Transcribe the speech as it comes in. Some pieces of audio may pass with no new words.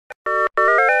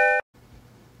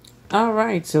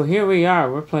Alright, so here we are.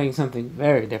 We're playing something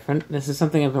very different. This is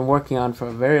something I've been working on for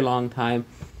a very long time.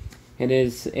 It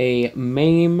is a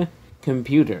MAME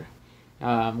computer,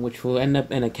 which will end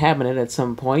up in a cabinet at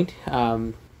some point.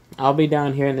 I'll be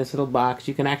down here in this little box.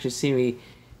 You can actually see me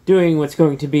doing what's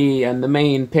going to be in the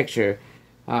main picture.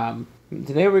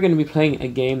 Today we're going to be playing a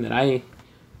game that I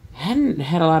hadn't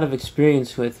had a lot of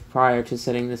experience with prior to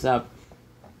setting this up.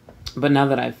 But now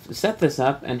that I've set this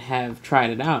up and have tried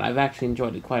it out, I've actually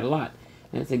enjoyed it quite a lot.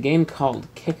 And it's a game called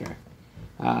Kicker.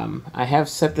 I have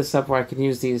set this up where I can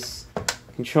use these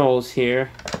controls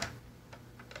here.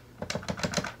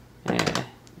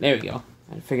 There we go.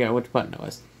 I had to figure out which button it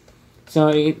was. So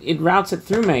it routes it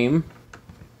through MAME.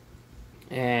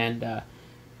 And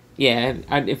yeah,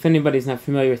 if anybody's not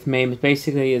familiar with MAME, it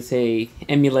basically is a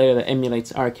emulator that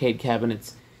emulates arcade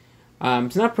cabinets.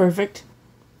 It's not perfect.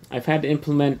 I've had to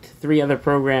implement 3 other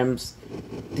programs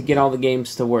to get all the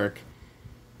games to work.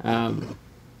 So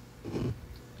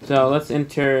let's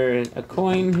enter a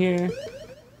coin here,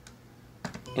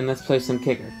 and let's play some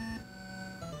Kicker.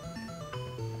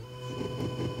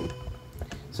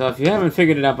 So if you haven't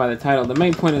figured it out by the title, the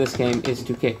main point of this game is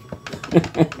to kick.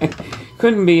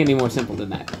 Couldn't be any more simple than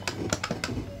that.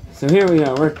 So here we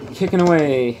are, we're kicking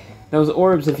away. Those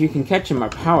orbs, if you can catch them, are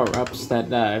power-ups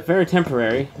that are very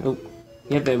temporary. Oh.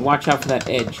 You have to watch out for that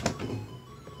edge,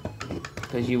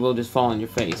 because you will just fall on your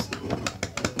face.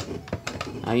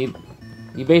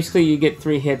 You basically get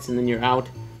 3 hits and then you're out,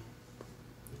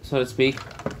 so to speak.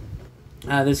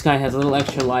 This guy has a little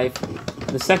extra life.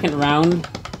 The second round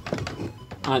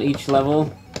on each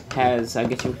level has, I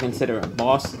guess you would consider, a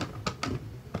boss.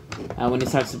 When he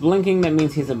starts blinking, that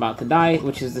means he's about to die,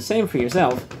 which is the same for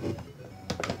yourself.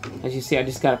 As you see, I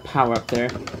just got a power up there.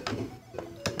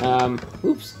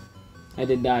 Oops. I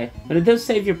did die, but it does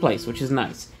save your place, which is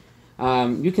nice.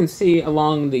 You can see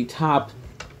along the top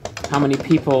how many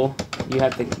people you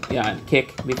have to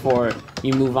kick before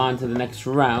you move on to the next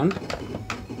round.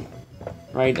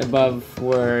 Right above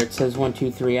where it says 1,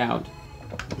 2, 3 out.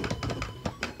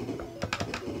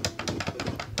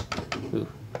 Ooh.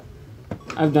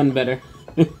 I've done better.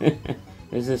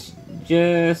 There's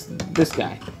just this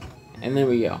guy. And there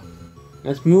we go.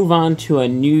 Let's move on to a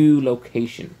new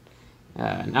location.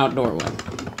 An outdoor one.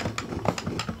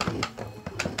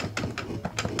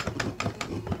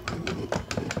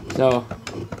 So,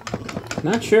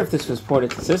 not sure if this was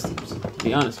ported to systems, to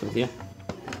be honest with you.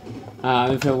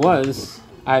 If it was,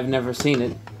 I've never seen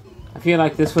it. I feel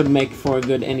like this would make for a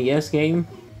good NES game.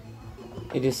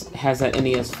 It just has that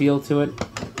NES feel to it.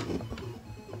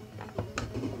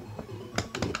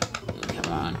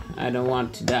 Come on, I don't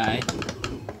want to die.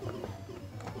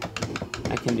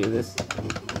 I can do this.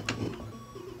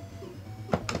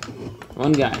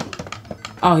 One guy.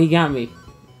 Oh, he got me.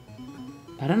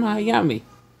 I don't know how he got me.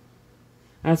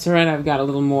 That's alright, I've got a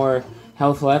little more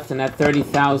health left, and at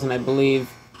 30,000, I believe,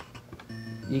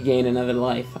 you gain another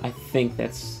life. I think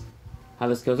that's how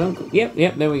this goes on.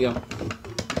 Yep, there we go.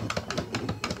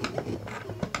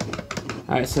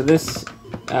 Alright, so this,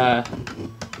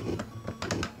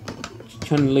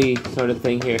 Chun-Li sort of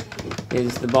thing here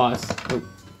is the boss. Oh,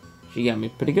 she got me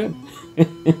pretty good.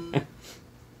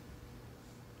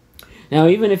 Now,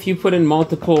 even if you put in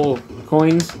multiple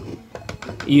coins,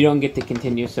 you don't get to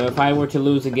continue. So if I were to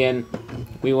lose again,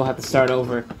 we will have to start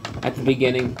over at the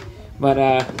beginning. But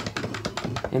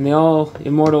in the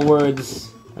all-immortal words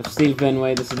of Steve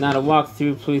Benway, this is not a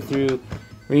walkthrough, playthrough,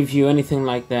 review, anything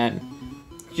like that.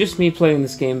 Just me playing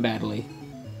this game badly,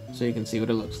 so you can see what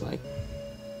it looks like.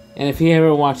 And if he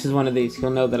ever watches one of these, he'll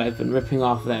know that I've been ripping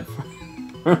off that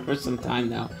for some time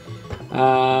now.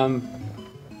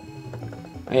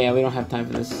 Oh yeah, we don't have time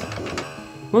for this.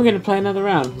 We're going to play another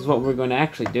round, is what we're going to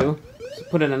actually do. So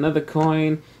put in another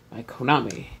coin by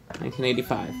Konami,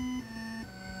 1985.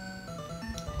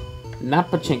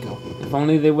 Not pachinko. If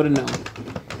only they would have known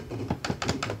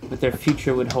what their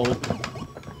future would hold.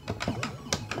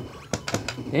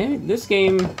 Yeah, this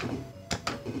game,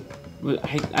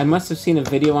 I must have seen a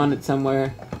video on it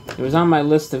somewhere. It was on my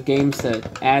list of games to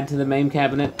add to the MAME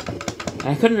cabinet, and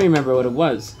I couldn't remember what it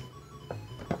was.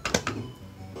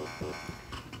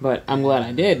 But I'm glad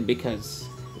I did, because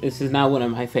this is now one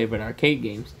of my favorite arcade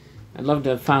games. I'd love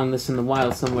to have found this in the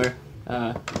wild somewhere,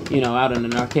 you know, out in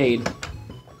an arcade.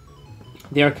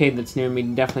 The arcade that's near me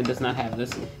definitely does not have this.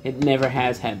 It never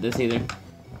has had this either.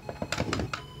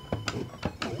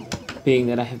 Being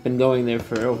that I have been going there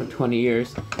for over 20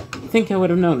 years, I think I would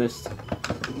have noticed.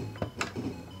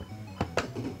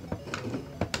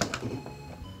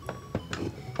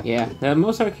 Yeah,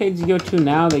 most arcades you go to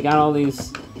now, they got all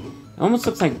these... It almost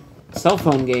looks like cell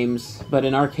phone games, but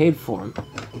in arcade form.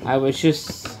 I was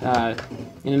just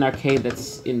in an arcade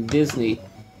that's in Disney,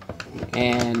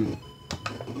 and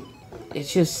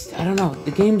it's just, I don't know,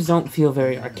 the games don't feel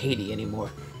very arcadey anymore.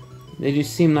 They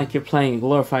just seem like you're playing a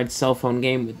glorified cell phone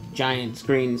game with giant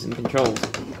screens and controls.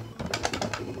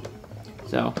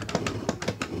 So,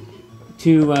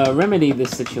 to remedy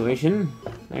this situation,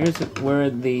 there's where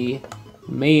the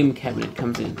MAME cabinet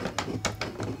comes in.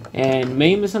 And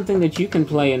MAME is something that you can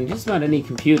play in just about any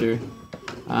computer,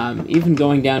 even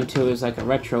going down to as like a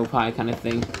RetroPie kind of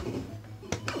thing.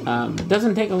 It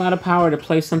doesn't take a lot of power to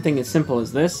play something as simple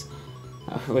as this,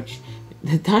 which,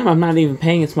 at the time I'm not even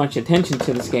paying as much attention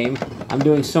to this game. I'm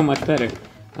doing so much better.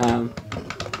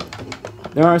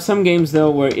 There are some games,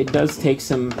 though, where it does take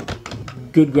some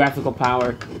good graphical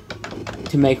power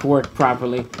to make work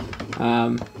properly.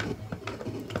 I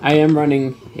am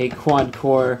running a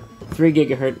quad-core 3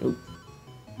 GHz... Ooh,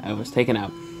 I was taken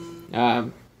out.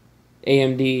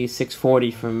 AMD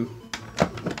 640 from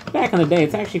back in the day.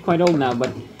 It's actually quite old now,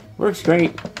 but works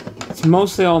great. It's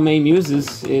mostly all MAME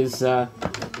uses is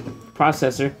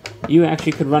processor. You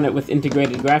actually could run it with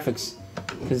integrated graphics,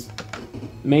 because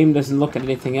MAME doesn't look at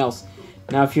anything else.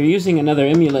 Now, if you're using another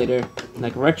emulator,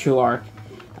 like RetroArch,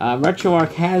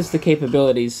 RetroArch has the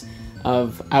capabilities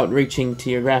of outreaching to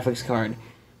your graphics card.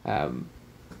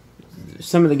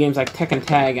 Some of the games like Tekken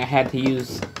Tag I had to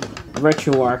use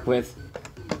RetroArch with.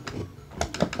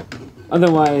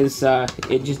 Otherwise,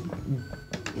 it just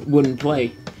wouldn't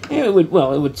play. It would,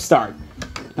 well, it would start.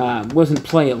 Wasn't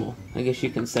playable, I guess you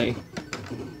can say.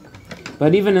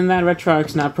 But even in that,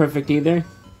 RetroArch's not perfect either.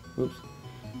 Oops.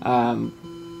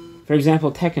 For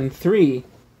example, Tekken 3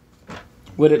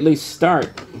 would at least start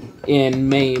in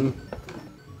MAME,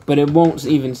 but it won't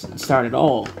even start at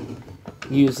all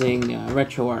using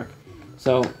RetroArch.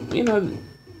 So, you know,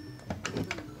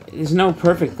 there's no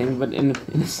perfect thing, but in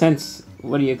a sense,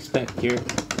 what do you expect? You're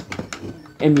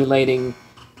emulating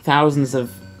thousands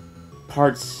of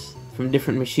parts from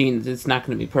different machines. It's not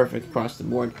going to be perfect across the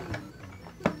board.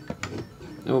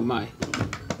 Oh my.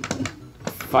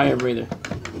 Fire breather.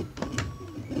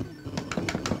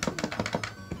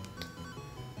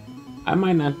 I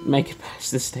might not make it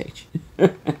past this stage.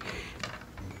 Alright.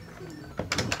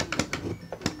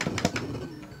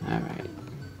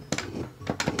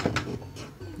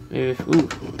 Maybe if... Ooh,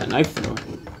 a knife thrower.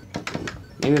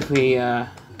 Maybe if we, had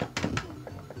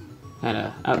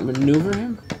to outmaneuver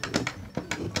him?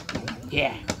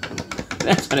 Yeah.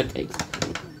 That's what it takes.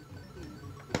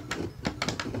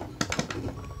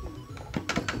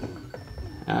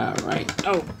 Alright.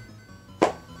 Oh!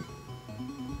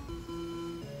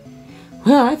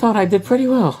 Well, I thought I did pretty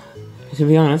well, to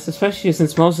be honest, especially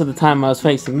since most of the time I was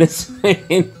facing this way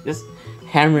and just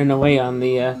hammering away on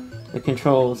the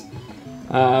controls.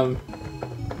 But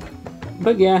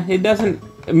yeah, it doesn't...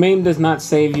 MAME does not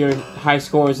save your high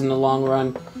scores in the long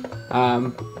run,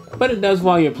 but it does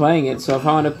while you're playing it. So if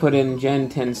I want to put in Gen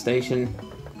 10 Station,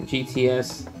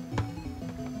 GTS,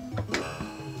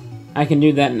 I can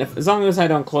do that, and as long as I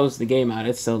don't close the game out,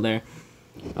 it's still there.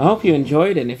 I hope you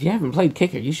enjoyed, and if you haven't played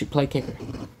Kicker, you should play Kicker.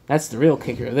 That's the real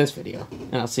kicker of this video,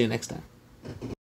 and I'll see you next time.